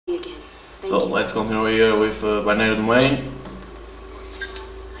So let's continue here with binary domain.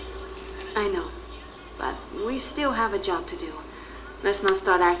 I know, but we still have a job to do. Let's not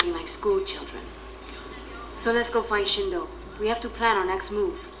start acting like school children. So let's go find Shindo. We have to plan our next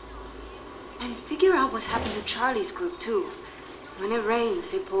move. And figure out what's happened to Charlie's group too. When it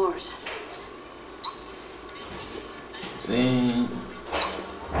rains, it pours. See.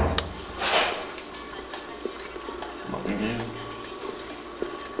 Nothing new.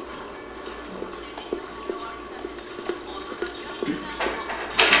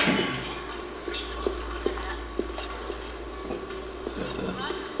 Is that the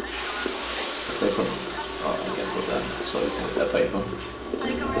paper? Oh, I can put that. So it's a paper.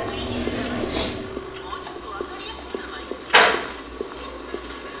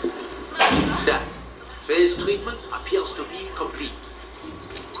 That phase treatment appears to be complete.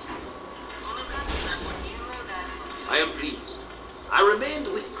 I am pleased. I remained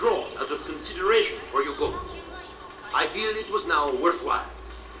withdrawn out of consideration for your goal. I feel it was now worthwhile.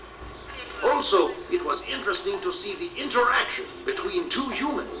 Also, it was interesting to see the interaction between two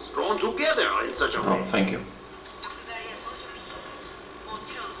humans drawn together in such a way. Oh, thank you.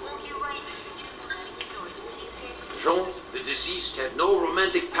 Jean, the deceased, had no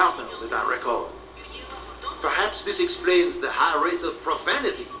romantic partner that I recall. Perhaps this explains the high rate of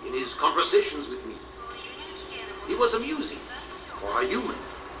profanity in his conversations with me. He was amusing, for a human,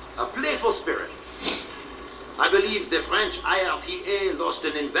 a playful spirit. I believe the French IRTA lost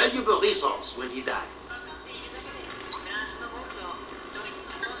an invaluable resource when he died.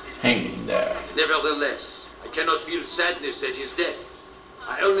 Hanging there. Nevertheless, I cannot feel sadness at his death.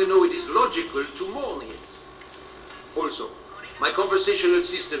 I only know it is logical to mourn him. Also, my conversational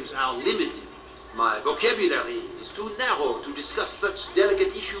systems are limited. My vocabulary is too narrow to discuss such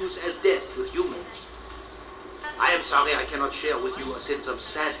delicate issues as death with humans. I am sorry I cannot share with you a sense of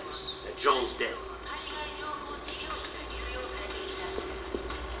sadness at Jean's death.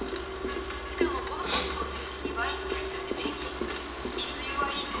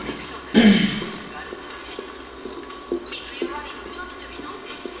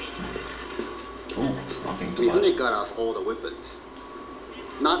 We only got us all the weapons.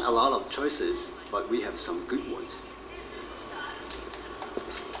 Not a lot of choices, but we have some good ones.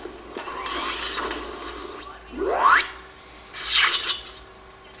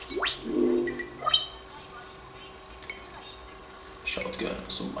 Shotgun,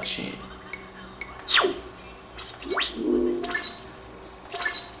 submachine.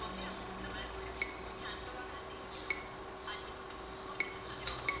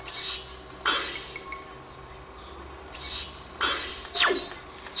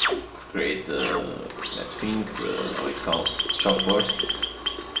 Create that thing, how it calls shock burst.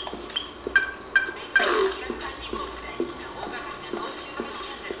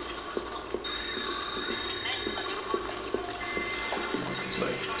 Not this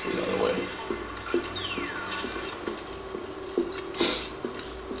way, to the other way.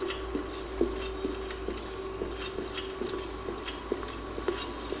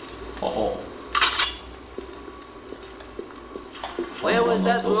 Oh. Where was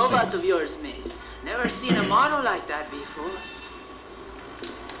that robot of yours made? Never seen a model like that before.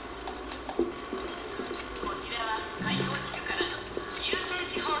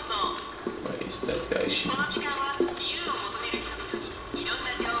 Where is that guy shoot?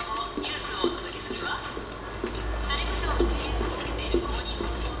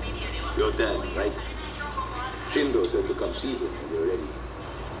 Your dad, right? Shindo said to come see him when you're ready.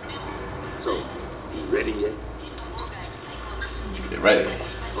 So, you ready yet? Get ready.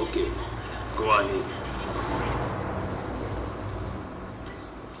 Okay, go on in.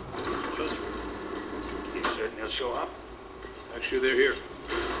 Chester, You certain he'll show up? actually they're here.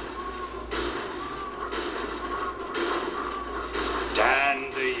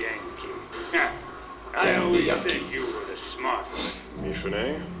 Dan the Yankee. Ha, I Dan the always Yankee. said you were the smart one.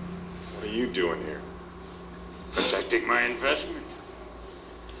 Mifune, what are you doing here? Protecting my investment.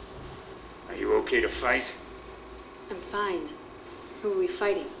 Are you okay to fight? I'm fine. Who are we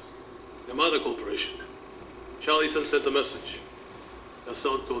fighting? The Mother Corporation. Charlie-san sent a message. The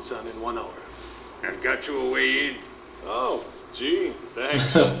assault goes down in 1 hour. I've got you a way in. Oh, gee,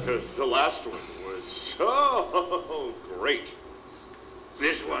 thanks. Because the last one was so great.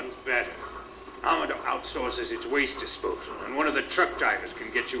 This one's better. Amado outsources its waste disposal, and one of the truck drivers can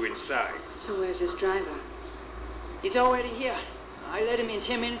get you inside. So where's this driver? He's already here. I let him in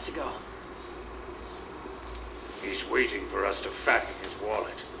 10 minutes ago. He's waiting for us to fatten his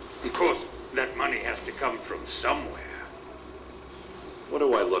wallet. Of course, that money has to come from somewhere. What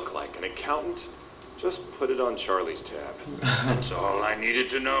do I look like, an accountant? Just put it on Charlie's tab. That's all I needed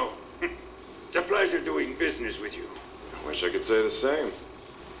to know. It's a pleasure doing business with you. I wish I could say the same.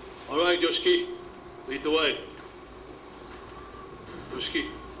 All right, Yoshiki, lead the way. Yoshiki,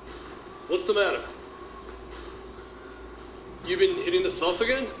 what's the matter? You been hitting the sauce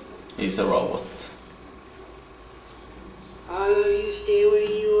again? He's a robot. All of you stay where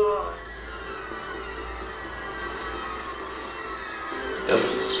you are.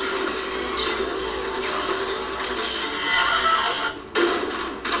 Yep.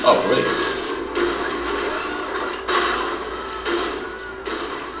 Oh, great.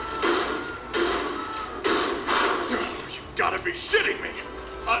 You gotta be shitting me!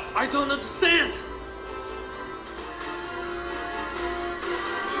 I don't understand.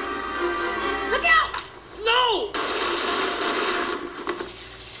 Look out! No!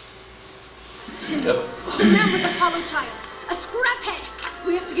 Shindo, Yep. the man with the hollow child. A scraphead!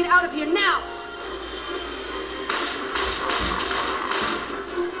 We have to get out of here now!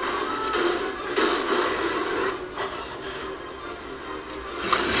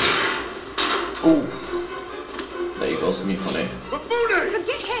 Oof. There goes me funny. Mifune!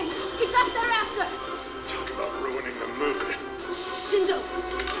 Forget him! It's us they're after! Talk about ruining the mood. Shindo,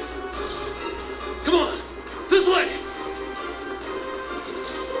 Come on, this way.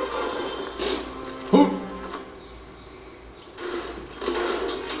 Whew.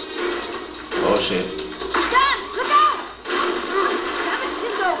 Oh shit. Dan, look out! Damn it,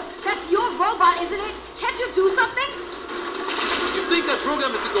 Shindo! That's your robot, isn't it? Can't you do something? You think I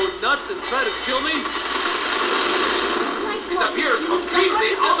programmed it to go nuts and try to kill me? Nice It one. appears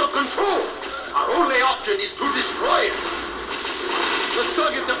completely out of control. Our only option is to destroy it. Let's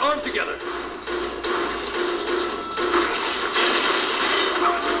target the arm together.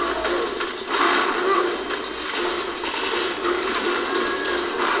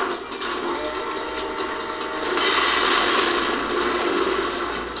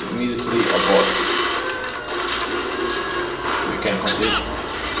 Immediately abort. If we can concede.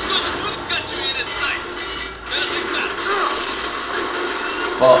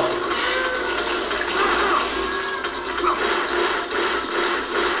 Fuck.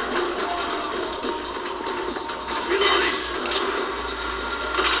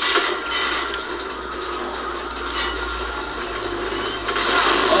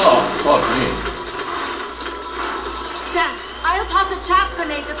 Oh, fuck me. Dan, I'll toss a chaff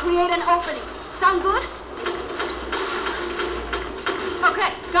grenade to create an opening. Sound good? Okay,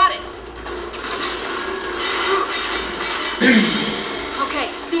 got it. Okay,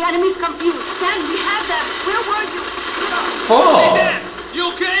 the enemy's confused. Dan, we have them. Where were you? Fuck. Dan,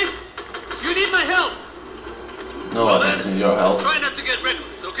 you okay? You need my help. No, I don't need your help. Try not to get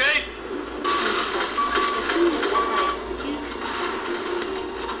reckless, okay?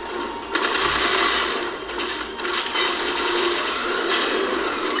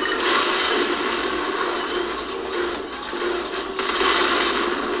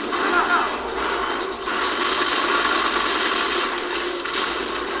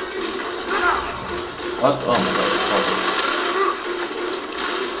 What? Oh my god, stop it.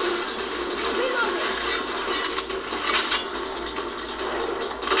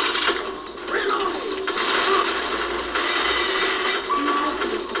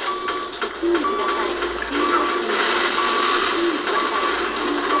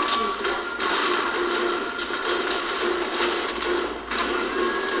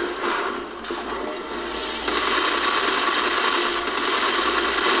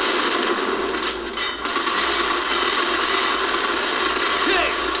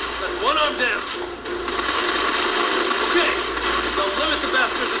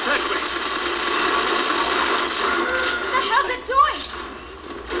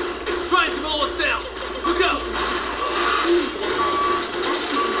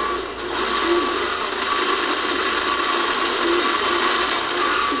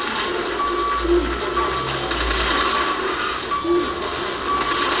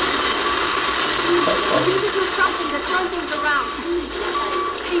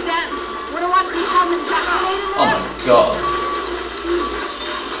 Oh my god.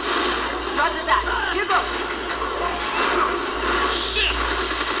 Roger that. Here goes. Shit!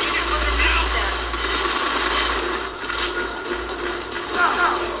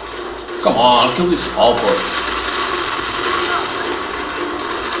 Come on, kill these halberds.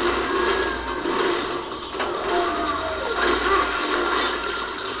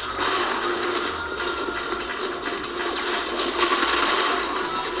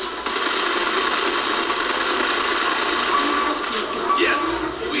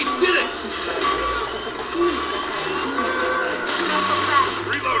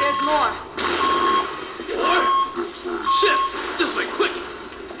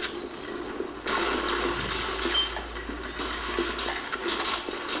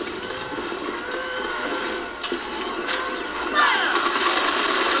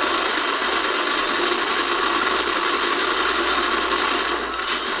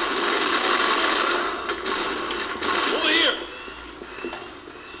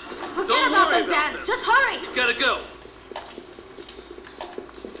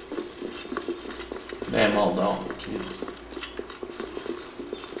 Damn, all down. Jesus.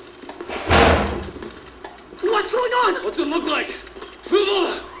 What's going on? What's it look like?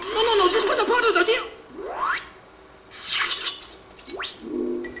 No, this was a part of the deal.